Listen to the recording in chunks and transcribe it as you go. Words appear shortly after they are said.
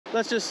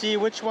Let's just see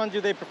which one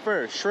do they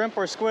prefer, shrimp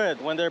or squid,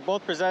 when they're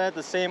both presented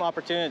the same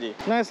opportunity.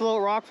 Nice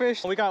little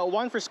rockfish. We got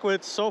one for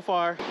squid so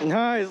far.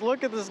 Nice,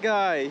 look at this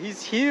guy.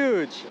 He's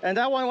huge. And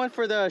that one went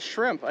for the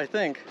shrimp, I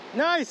think.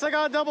 Nice, I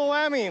got a double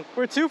whammy.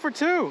 We're 2 for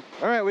 2.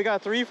 All right, we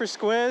got 3 for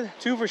squid,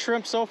 2 for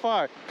shrimp so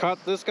far.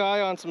 Caught this guy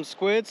on some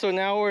squid, so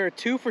now we're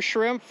 2 for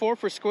shrimp, 4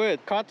 for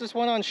squid. Caught this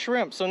one on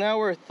shrimp, so now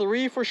we're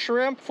 3 for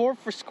shrimp, 4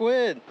 for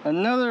squid.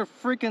 Another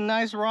freaking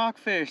nice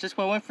rockfish. This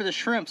one went for the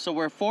shrimp, so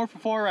we're 4 for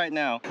 4 right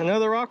now.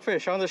 Another rockfish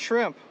on the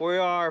shrimp. We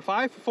are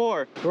 5 for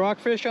 4.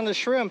 Rockfish on the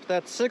shrimp,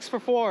 that's 6 for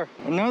 4.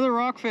 Another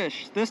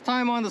rockfish, this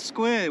time on the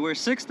squid. We're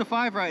 6 to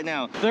 5 right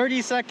now.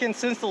 30 seconds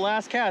since the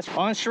last catch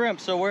on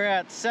shrimp, so we're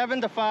at 7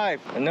 to 5.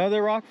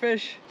 Another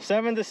rockfish,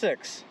 7 to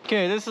 6.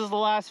 Okay, this is the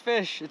last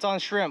fish. It's on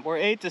shrimp. We're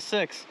 8 to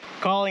 6.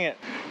 Calling it.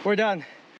 We're done.